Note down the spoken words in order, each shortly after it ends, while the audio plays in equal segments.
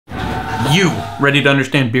you ready to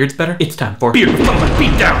understand beards better? It's time for Beard Befuddlement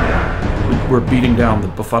Beatdown. We're beating down the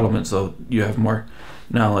befuddlement so you have more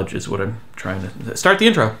knowledge is what I'm trying to... Start the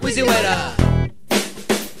intro. WheezyWaiter.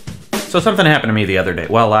 So something happened to me the other day.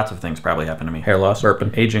 Well, lots of things probably happened to me. Hair loss,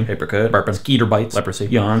 burping, aging, paper cut, burping, skeeter bites, leprosy,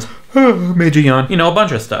 yawns, major yawn. You know, a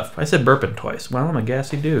bunch of stuff. I said burping twice. Well, I'm a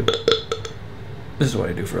gassy dude. This is what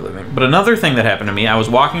I do for a living. But another thing that happened to me, I was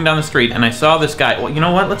walking down the street and I saw this guy. Well, you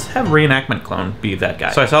know what? Let's have reenactment clone be that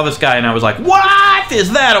guy. So I saw this guy and I was like, what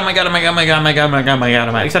is that? Oh my god, oh my god, oh my god, oh my god, oh my god, oh my god,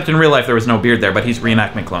 oh my god. Except in real life there was no beard there, but he's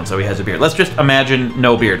reenactment clone, so he has a beard. Let's just imagine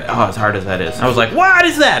no beard. Oh, as hard as that is. I was like, what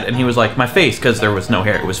is that? And he was like, my face, because there was no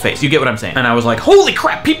hair, it was face. You get what I'm saying? And I was like, holy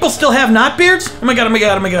crap, people still have not beards? Oh my god, oh my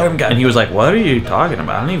god, oh my god, oh my god. And he was like, what are you talking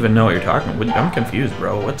about? I don't even know what you're talking about. I'm confused,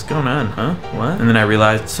 bro. What's going on, huh? What? And then I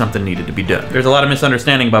realized something needed to be done. There's a lot of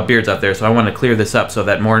misunderstanding about beards out there, so I want to clear this up so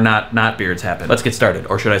that more not beards happen. Let's get started,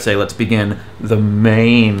 or should I say let's begin the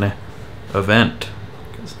main event,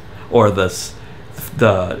 or let's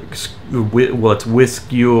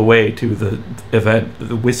whisk you away to the event,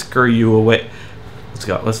 whisker you away. Let's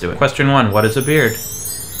go, let's do it. Question 1, what is a beard?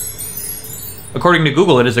 According to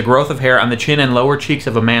Google, it is a growth of hair on the chin and lower cheeks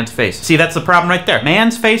of a man's face. See, that's the problem right there.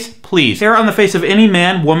 Man's face, please. Hair on the face of any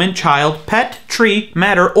man, woman, child, pet, tree,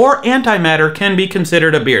 matter, or antimatter can be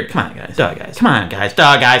considered a beard. Come on, guys. Duh, guys. Come on, guys.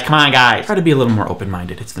 Duh, guys. Come on, guys. Try to be a little more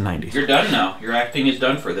open-minded. It's the 90s. You're done now. Your acting is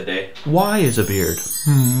done for the day. Why is a beard?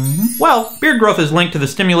 Well, beard growth is linked to the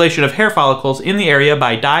stimulation of hair follicles in the area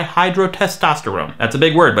by dihydrotestosterone. That's a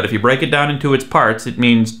big word, but if you break it down into its parts, it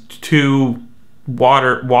means two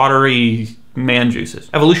watery man juices.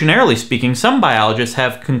 Evolutionarily speaking, some biologists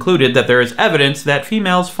have concluded that there is evidence that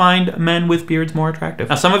females find men with beards more attractive.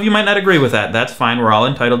 Now, some of you might not agree with that. That's fine. We're all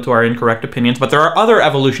entitled to our incorrect opinions, but there are other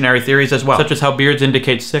evolutionary theories as well, such as how beards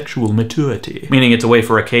indicate sexual maturity, meaning it's a way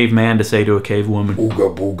for a caveman to say to a cave woman,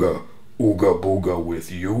 "Ooga booga. Ooga booga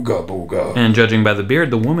with Yuga booga." And judging by the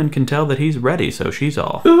beard, the woman can tell that he's ready, so she's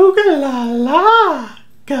all ooga la la.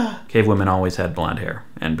 -ga. Cave women always had blonde hair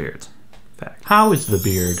and beards. Fact. How is the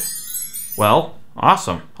beard? Well,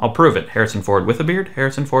 awesome. I'll prove it. Harrison Ford with a beard,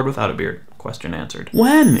 Harrison Ford without a beard. Question answered.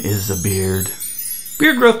 When is a beard?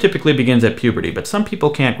 Beard growth typically begins at puberty, but some people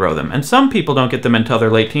can't grow them, and some people don't get them until their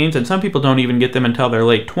late teens, and some people don't even get them until their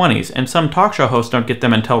late 20s, and some talk show hosts don't get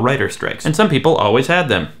them until writer strikes, and some people always had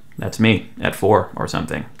them. That's me, at 4 or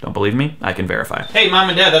something. Don't believe me? I can verify. Hey, Mom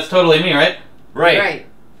and Dad, that's totally me, right? Right.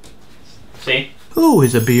 See? Who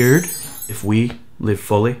is a beard? If we live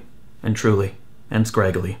fully and truly and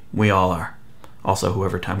scraggly, we all are. Also,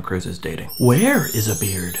 whoever Tom Cruise is dating. Where is a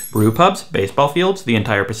beard? Brew pubs, baseball fields, the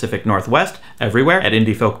entire Pacific Northwest, everywhere, at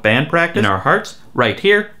indie folk band practice, in our hearts, right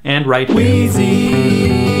here, and right here.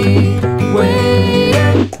 Wheezy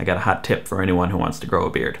Waiter. I got a hot tip for anyone who wants to grow a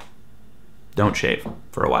beard. Don't shave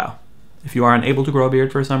for a while. If you are unable to grow a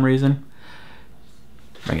beard for some reason,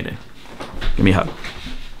 bring it in. Give me a hug.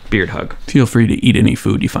 Beard hug. Feel free to eat any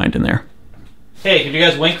food you find in there. Hey, could you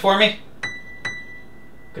guys wink for me?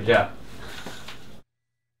 Good job.